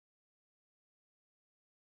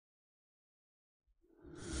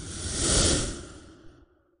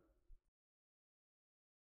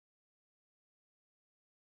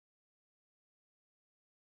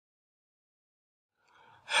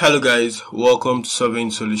Hello guys, welcome to Solving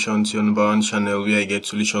Solutions, your number one channel where I get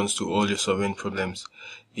solutions to all your solving problems.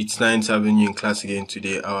 It's nice having you in class again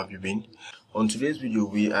today. How have you been? On today's video,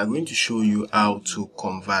 we are going to show you how to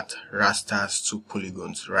convert rasters to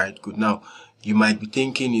polygons, right? Good. Now, you might be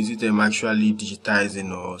thinking, is it actually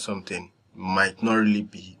digitizing or something? Might not really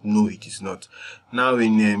be. No, it is not. Now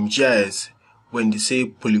in GIS, when they say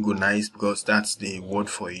polygonize, because that's the word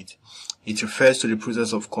for it, it refers to the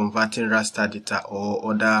process of converting raster data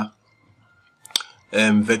or other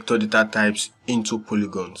vector data types into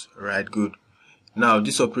polygons, right? Good. Now,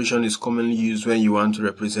 this operation is commonly used when you want to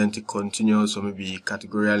represent a continuous or maybe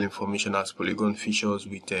categorical information as polygon features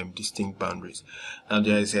with distinct boundaries. Now,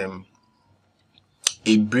 there is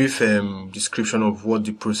a brief description of what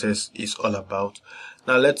the process is all about.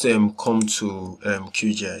 Now, let's come to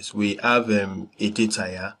QGIS. We have a data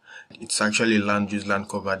here. It's actually land use, land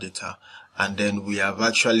cover data. And then we have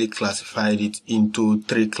actually classified it into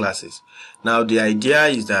 3 classes. Now, the idea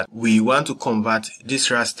is that we want to convert this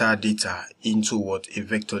raster data into what? A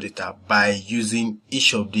vector data by using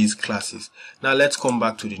each of these classes. Now, let's come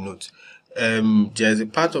back to the note. There's a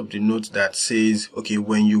part of the note that says, okay,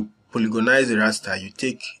 when you polygonize a raster, you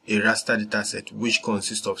take a raster data set which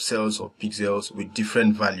consists of cells or pixels with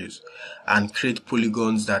different values and create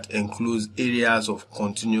polygons that enclose areas of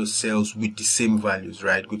continuous cells with the same values,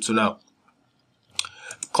 right? Good. So now,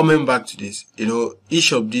 coming back to this,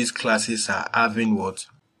 each of these classes are having what?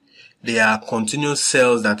 They are continuous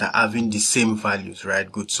cells that are having the same values, right?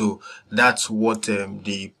 Good. So that's what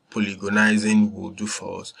the polygonizing will do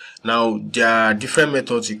for us. Now, there are different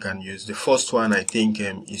methods you can use. The first one, I think,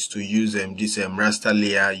 is to use this raster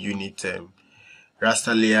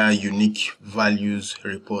layer unique values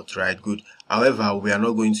report, right? Good. However, we are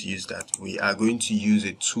not going to use that. We are going to use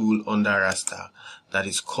a tool under raster that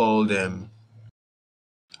is called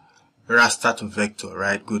raster to vector,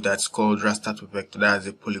 right? Good. That's called raster to vector. That is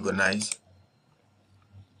a polygonize.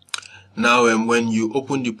 Now, when you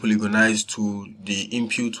open the polygonize tool, the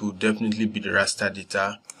input will definitely be the raster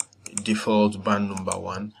data, default band number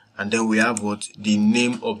 1, and then we have what? The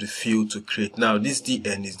name of the field to create. Now, this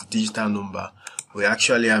DN is the digital number. We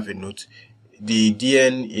actually have a note. The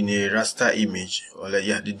DN in a raster image,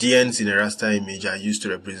 the DNs in a raster image are used to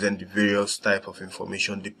represent the various type of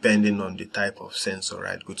information depending on the type of sensor,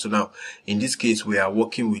 right? Good. So now, in this case, we are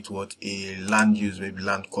working with what? A land use, maybe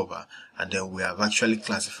land cover, and then we have actually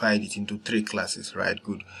classified it into 3 classes, right?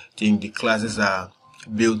 Good. I think the classes are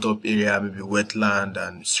built up area, maybe wetland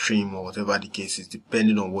and stream or whatever the case is,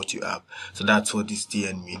 depending on what you have. So that's what this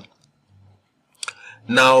DN means.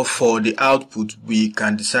 Now, for the output, we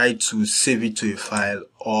can decide to save it to a file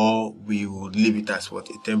or we would leave it as what?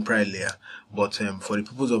 A temporary layer. But for the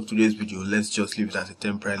purpose of today's video, let's just leave it as a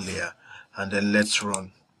temporary layer and then let's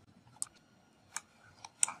run.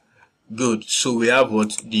 Good. So we have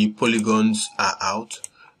what? The polygons are out.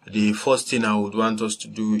 The first thing I would want us to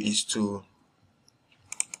do is to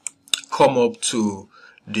come up to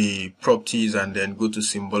the properties and then go to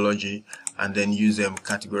symbology and then use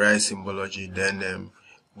categorize symbology. Then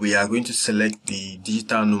we are going to select the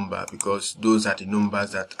digital number because those are the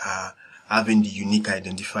numbers that are having the unique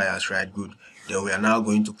identifiers, right? Good. Then we are now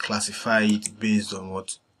going to classify it based on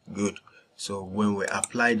what? Good. So when we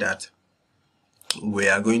apply that, we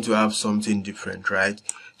are going to have something different, right?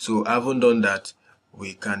 So having done that,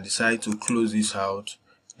 we can decide to close this out,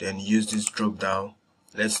 then use this drop down.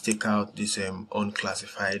 Let's take out this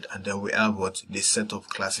unclassified, and then we have what? The set of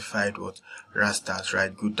classified what? Rasters,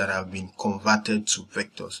 right? Good, that have been converted to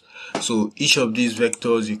vectors. So each of these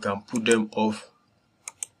vectors, you can put them off,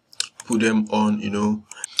 put them on,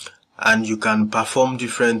 and you can perform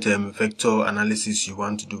different vector analysis you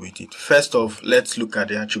want to do with it. First off, let's look at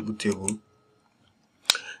the attribute table.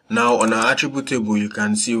 Now, on our attribute table, you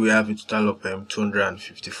can see we have a total of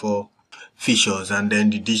 254 features, and then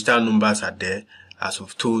the digital numbers are there. As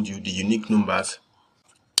we've told you, the unique numbers,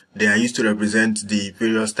 they are used to represent the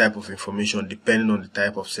various type of information depending on the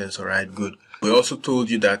type of sensor, right? Good. We also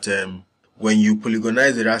told you that when you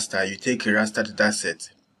polygonize a raster, you take a raster data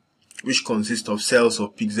set which consists of cells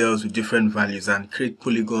or pixels with different values and create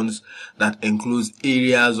polygons that enclose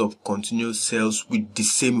areas of continuous cells with the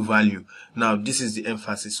same value. Now, this is the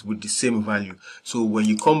emphasis, with the same value. So when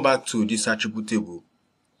you come back to this attribute table,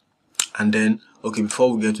 and then, okay,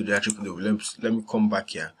 before we get to the attribute table, let me come back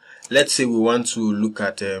here. Let's say we want to look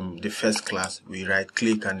at the first class. We right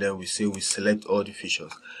click and then we say we select all the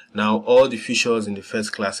features. Now, all the features in the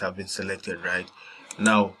first class have been selected, right?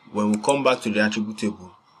 Now, when we come back to the attribute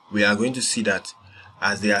table, we are going to see that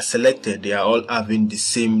as they are selected, they are all having the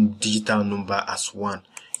same digital number as 1.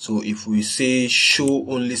 So if we say show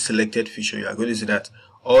only selected feature, you are going to see that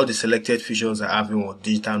all the selected features are having what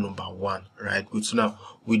digital number 1, right? Good. So now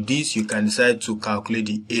with this, you can decide to calculate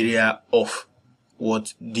the area of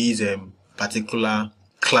what these particular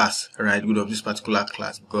class, right? Good, of this particular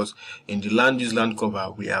class, because in the land use land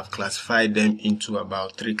cover we have classified them into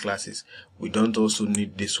about 3 classes. We don't also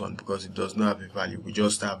need this one because it does not have a value. We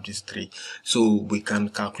just have these 3, so we can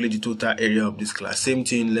calculate the total area of this class. Same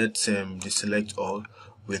thing, let's deselect all.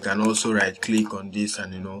 We can also right click on this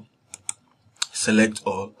and select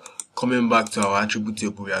all. Coming back to our attribute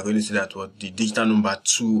table, we are going to see that what the digital number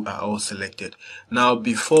 2 are all selected. Now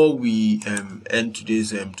before we end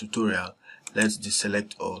today's tutorial, let's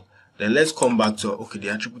deselect all. Then let's come back to, okay, the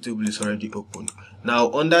attribute table is already open.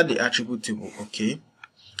 Now under the attribute table, okay,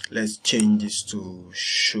 let's change this to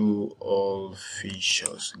show all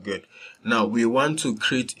features. Good. Now we want to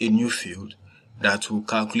create a new field that will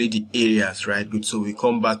calculate the areas, right? Good. So we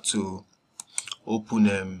come back to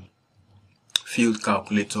open field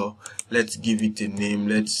calculator. Let's give it a name.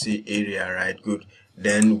 Let's say area, right? Good.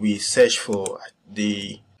 Then we search for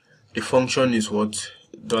the function is what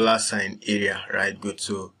 $area, right? Good.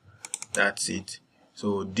 So that's it.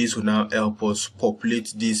 So this will now help us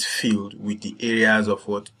populate this field with the areas of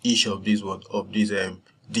what each of these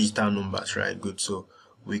digital numbers, right? Good. So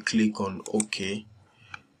we click on OK.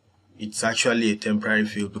 It's actually a temporary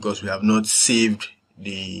field because we have not saved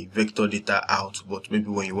the vector data out, but maybe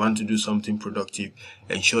when you want to do something productive,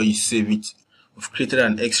 ensure you save it. We've created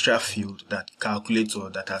an extra field that calculates or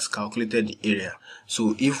that has calculated the area.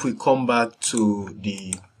 So if we come back to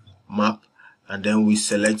the map and then we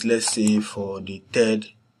select, let's say for the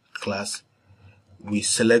 3rd class, we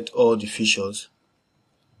select all the features.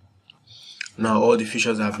 Now all the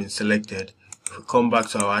features have been selected. If we come back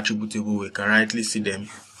to our attribute table, we can rightly see them.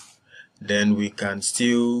 Then we can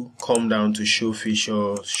still come down to show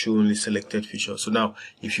features, show only selected features. So now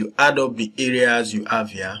if you add up the areas you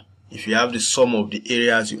have here, if you have the sum of the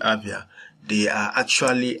areas you have here, they are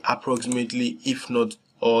actually approximately, if not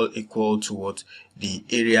all, equal to what the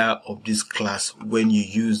area of this class when you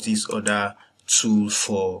use this other tool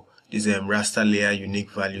for this raster layer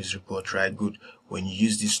unique values report, right? Good. When you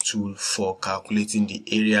use this tool for calculating the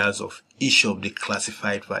areas of each of the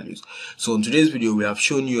classified values. So in today's video, we have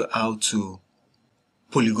shown you how to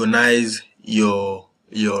polygonize your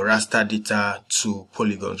raster data to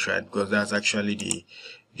polygons, right? Because that's actually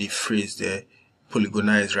the phrase there,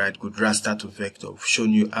 polygonize, right? Good, raster to vector. We've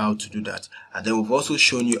shown you how to do that, and then we've also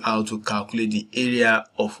shown you how to calculate the area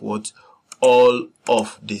of what all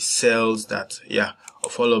of the cells that,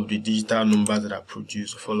 of all of the digital numbers that are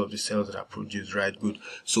produced, of all of the cells that are produced, right? Good.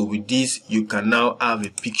 So with this, you can now have a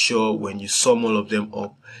picture. When you sum all of them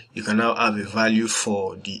up, you can now have a value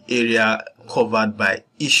for the area covered by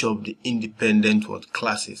each of the independent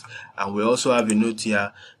classes. And we also have a note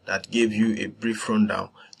here that gave you a brief rundown.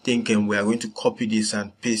 Thinking we are going to copy this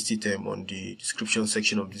and paste it on the description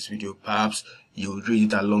section of this video. Perhaps you'll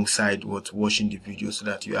read it alongside watching the video so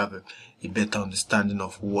that you have a better understanding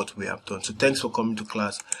of what we have done. So thanks for coming to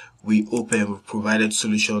class. We hope we've provided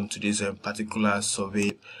solution to this particular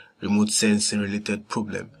survey remote sensing related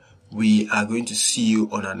problem. We are going to see you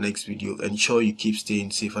on our next video. Ensure you keep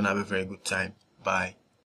staying safe and have a very good time. Bye.